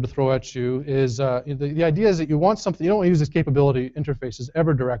buzzword to throw at you, is the idea is that you want something. You don't want to use this capability interfaces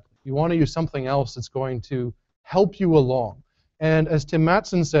ever directly. You want to use something else that's going to help you along. And as Tim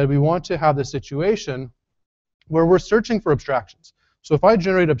Matson said, we want to have this situation where we're searching for abstractions. So if I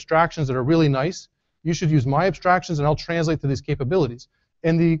generate abstractions that are really nice, you should use my abstractions, and I'll translate to these capabilities.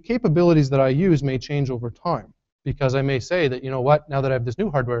 And the capabilities that I use may change over time, because I may say that, now that I have this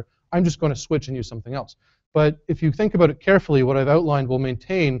new hardware, I'm just going to switch and use something else. But if you think about it carefully, what I've outlined will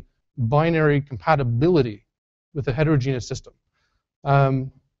maintain binary compatibility with a heterogeneous system.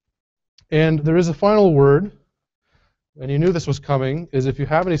 And there is a final word, and you knew this was coming, is if you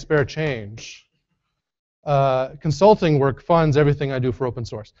have any spare change, consulting work funds everything I do for open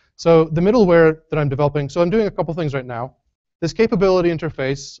source. So the middleware that I'm developing, so I'm doing a couple things right now. This capability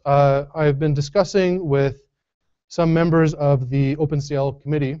interface, I've been discussing with some members of the OpenCL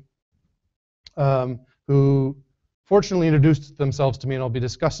committee who fortunately introduced themselves to me, and I'll be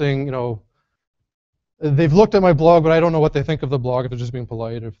discussing, they've looked at my blog, but I don't know what they think of the blog, if they're just being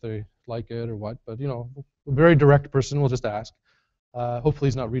polite, or if they like it or what, but a very direct person, we'll just ask. Hopefully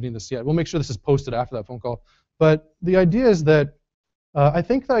he's not reading this yet. We'll make sure this is posted after that phone call. But the idea is that I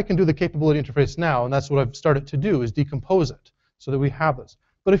think that I can do the capability interface now, and that's what I've started to do, is decompose it so that we have this.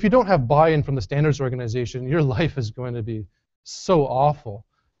 But if you don't have buy-in from the standards organization, your life is going to be so awful,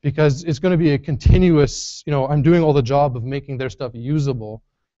 because it's going to be a continuous, I'm doing all the job of making their stuff usable,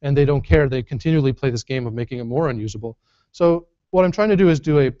 and they don't care. They continually play this game of making it more unusable. So what I'm trying to do is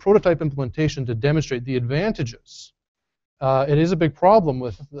do a prototype implementation to demonstrate the advantages. It is a big problem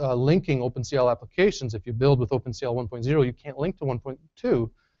with linking OpenCL applications. If you build with OpenCL 1.0, you can't link to 1.2.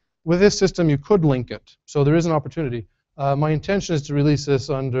 With this system, you could link it. So there is an opportunity. My intention is to release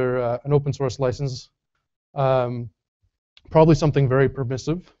this under an open source license. Probably something very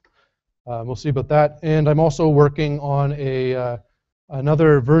permissive. We'll see about that. And I'm also working on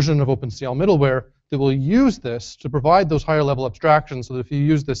another version of OpenCL middleware that will use this to provide those higher level abstractions, so that if you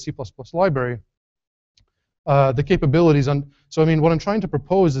use this C++ library, the capabilities, so what I'm trying to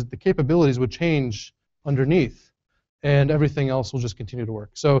propose is the capabilities would change underneath, and everything else will just continue to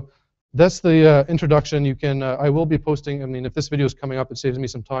work. So that's the introduction. You can, I will be posting, if this video is coming up, it saves me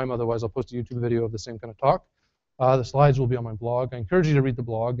some time. Otherwise, I'll post a YouTube video of the same kind of talk. The slides will be on my blog. I encourage you to read the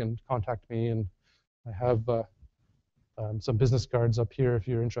blog and contact me. And I have some business cards up here if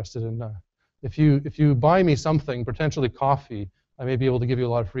you're interested in. If you buy me something, potentially coffee, I may be able to give you a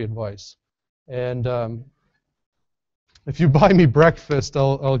lot of free advice. And if you buy me breakfast,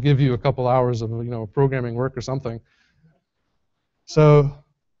 I'll give you a couple hours of programming work or something. So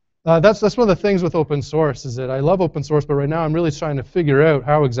that's one of the things with open source, is that I love open source, but right now I'm really trying to figure out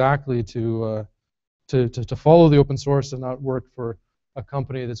how exactly to follow the open source and not work for a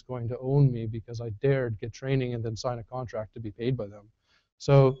company that's going to own me because I dared get training and then sign a contract to be paid by them.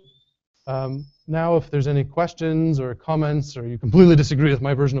 So now if there's any questions or comments or you completely disagree with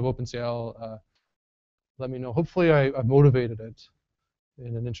my version of OpenCL, let me know. Hopefully I've motivated it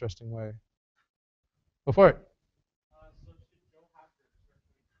in an interesting way. Go for it.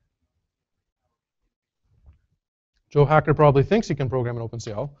 Joe Hacker probably thinks he can program in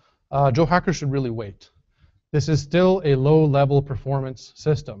OpenCL. Joe Hacker should really wait. This is still a low-level performance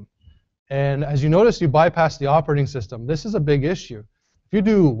system. And as you notice, you bypass the operating system. This is a big issue. If you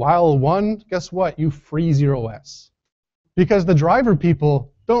do while one, guess what? You freeze your OS. Because the driver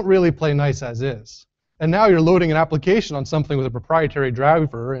people don't really play nice as is. And now you're loading an application on something with a proprietary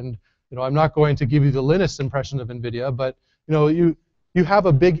driver. And I'm not going to give you the Linus impression of NVIDIA, but you have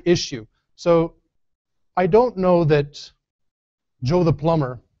a big issue. So I don't know that Joe the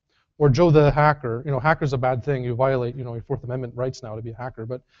plumber or Joe the hacker, hacker's a bad thing. You violate, your Fourth Amendment rights now to be a hacker.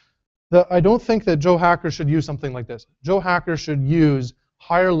 But I don't think that Joe Hacker should use something like this. Joe Hacker should use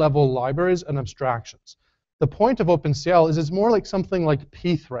higher level libraries and abstractions. The point of OpenCL is it's more like something like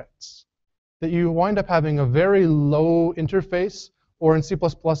pthreads, that you wind up having a very low interface, or in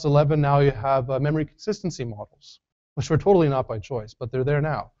C++11 now you have memory consistency models, which were totally not by choice, but they're there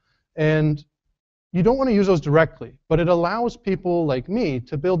now. And you don't want to use those directly, but it allows people like me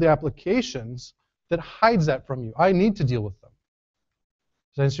to build the applications that hides that from you. I need to deal with them.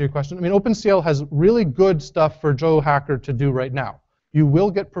 Does that answer your question? I mean, OpenCL has really good stuff for Joe Hacker to do right now. You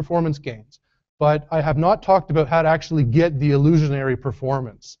will get performance gains, but I have not talked about how to actually get the illusionary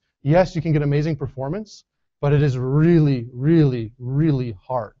performance. Yes, you can get amazing performance, but it is really, really, really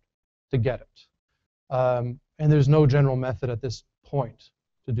hard to get it. And there's no general method at this point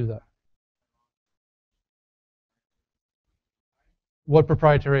to do that. What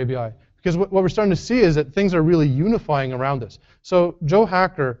proprietary ABI? Because what we're starting to see is that things are really unifying around this. So Joe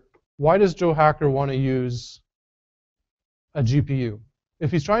Hacker, why does Joe Hacker want to use a GPU?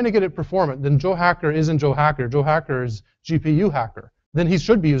 If he's trying to get it performant, then Joe Hacker isn't Joe Hacker. Joe Hacker is GPU hacker. Then he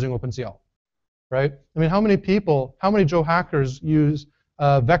should be using OpenCL, right? I mean, how many Joe Hackers use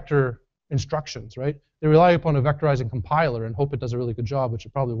vector instructions, right? They rely upon a vectorizing compiler and hope it does a really good job, which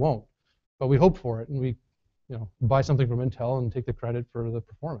it probably won't. But we hope for it, and we buy something from Intel and take the credit for the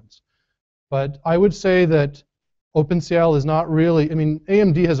performance. But I would say that OpenCL is not really, I mean,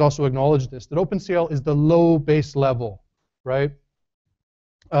 AMD has also acknowledged this, that OpenCL is the low base level, right?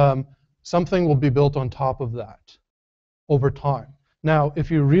 Something will be built on top of that over time. Now, if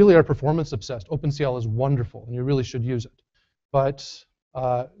you really are performance obsessed, OpenCL is wonderful, and you really should use it. But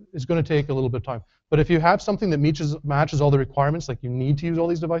it's going to take a little bit of time. But if you have something that matches all the requirements, like you need to use all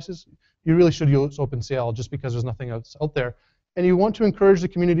these devices, you really should use OpenCL just because there's nothing else out there. And you want to encourage the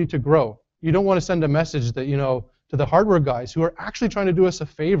community to grow. You don't want to send a message that, to the hardware guys who are actually trying to do us a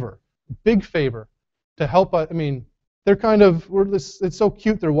favor, big favor, to help us. I mean, they're kind of, it's so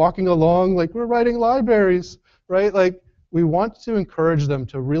cute. They're walking along like we're writing libraries, right? Like we want to encourage them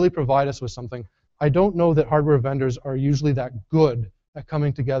to really provide us with something. I don't know that hardware vendors are usually that good at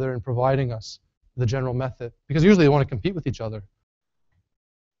coming together and providing us the general method, because usually they want to compete with each other.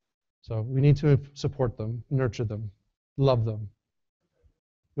 So we need to support them, nurture them, love them.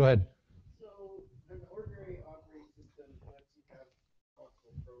 Go ahead. So an ordinary operating system lets you have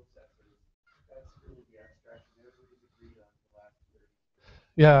multiple processors. That's really the abstraction everybody's agreed on the last 30 years.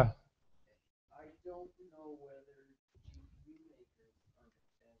 Yeah. I don't know whether GPU makers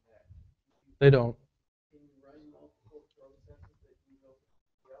understand that. They don't. Can you run multiple processors that use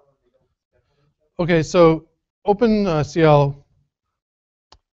OpenCL and they don't step on each other? Okay, so OpenCL,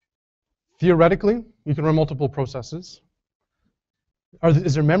 theoretically, you can run multiple processes.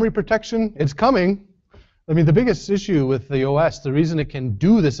 Is there memory protection? It's coming. I mean, the biggest issue with the OS, the reason it can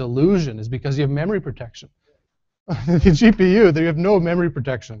do this illusion is because you have memory protection. The GPU, you have no memory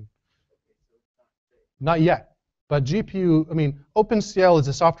protection. Not yet. But GPU, I mean, OpenCL is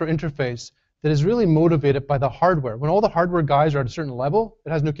a software interface that is really motivated by the hardware. When all the hardware guys are at a certain level,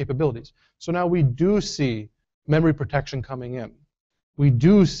 it has new capabilities. So now we do see memory protection coming in. We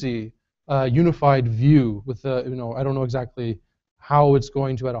do see a unified view with the, I don't know exactly how it's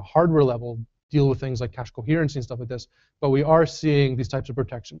going to, at a hardware level, deal with things like cache coherency and stuff like this, but we are seeing these types of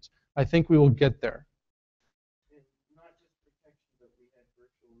protections. I think we will get there. And not just protection, but we had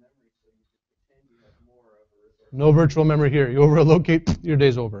virtual memory, so you could pretend you have more of a resource. No virtual memory here. You overallocate, your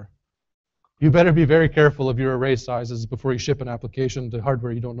day's over. You better be very careful of your array sizes before you ship an application to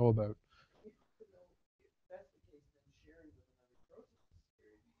hardware you don't know about. If that's the case, then sharing with another process is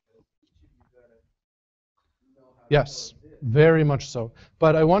scary because each of you got to know how Yes, to very much so.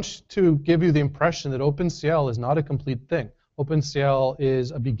 But I want to give you the impression that OpenCL is not a complete thing. OpenCL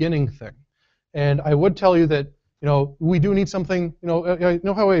is a beginning thing. And I would tell you that, we do need something,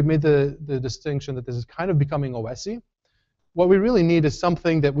 how I made the distinction that this is kind of becoming OS-y? What we really need is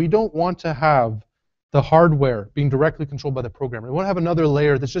something that we don't want to have the hardware being directly controlled by the programmer. We want to have another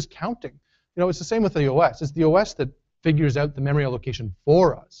layer that's just counting. It's the same with the OS. It's the OS that figures out the memory allocation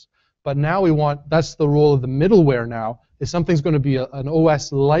for us. But now that's the role of the middleware now, is something's going to be an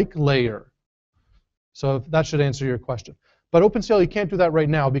OS-like layer. So that should answer your question. But OpenCL, you can't do that right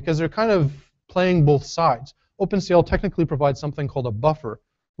now because they're kind of playing both sides. OpenCL technically provides something called a buffer,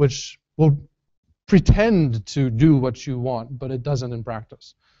 which will pretend to do what you want, but it doesn't in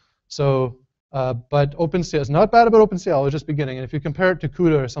practice. So, but OpenCL is not bad about OpenCL, it's just beginning. And if you compare it to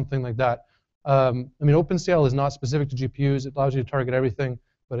CUDA or something like that, OpenCL is not specific to GPUs. It allows you to target everything,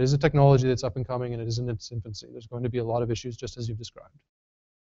 but it is a technology that's up and coming, and it is in its infancy. There's going to be a lot of issues, just as you've described.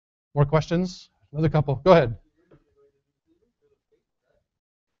 More questions? Another couple. Go ahead.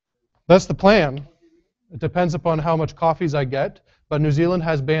 That's the plan. It depends upon how much coffees I get, but New Zealand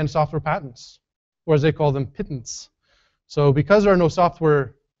has banned software patents, or as they call them, pittants. So because there are no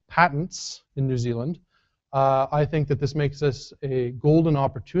software patents in New Zealand, I think that this makes this a golden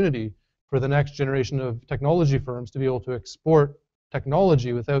opportunity for the next generation of technology firms to be able to export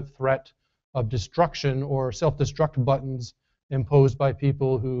technology without threat of destruction or self-destruct buttons imposed by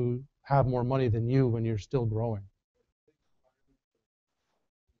people who have more money than you when you're still growing.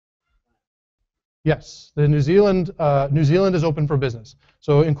 Yes, New Zealand is open for business.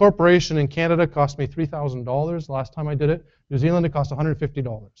 So incorporation in Canada cost me $3,000 last time I did it. New Zealand, it cost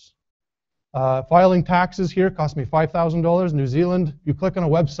 $150. Filing taxes here cost me $5,000. New Zealand, you click on a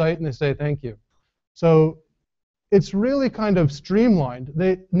website and they say thank you. So it's really kind of streamlined.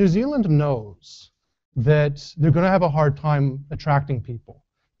 New Zealand knows that they're going to have a hard time attracting people.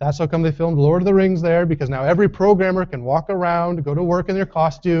 That's how come they filmed Lord of the Rings there, because now every programmer can walk around, go to work in their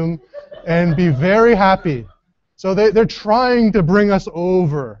costume, and be very happy. So they're trying to bring us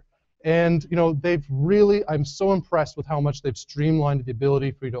over. And they've really, I'm so impressed with how much they've streamlined the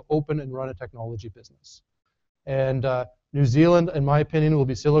ability for you to open and run a technology business. And New Zealand, in my opinion, will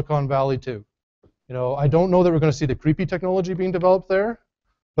be Silicon Valley too. I don't know that we're going to see the creepy technology being developed there,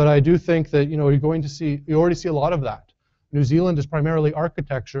 but I do think that you already see a lot of that. New Zealand is primarily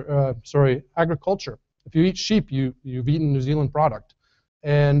agriculture. If you eat sheep, you've eaten New Zealand product.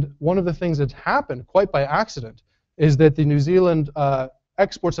 And one of the things that's happened, quite by accident, is that the New Zealand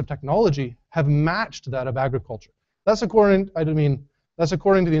exports of technology have matched that of agriculture. That's according to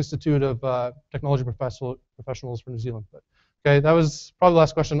the Institute of Technology Professionals for New Zealand. But, okay, that was probably the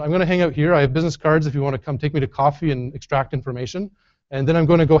last question. I'm going to hang out here. I have business cards if you want to come take me to coffee and extract information. And then I'm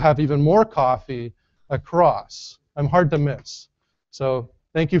going to go have even more coffee across. I'm hard to miss. So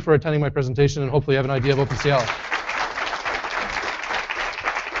thank you for attending my presentation, and hopefully you have an idea of OpenCL.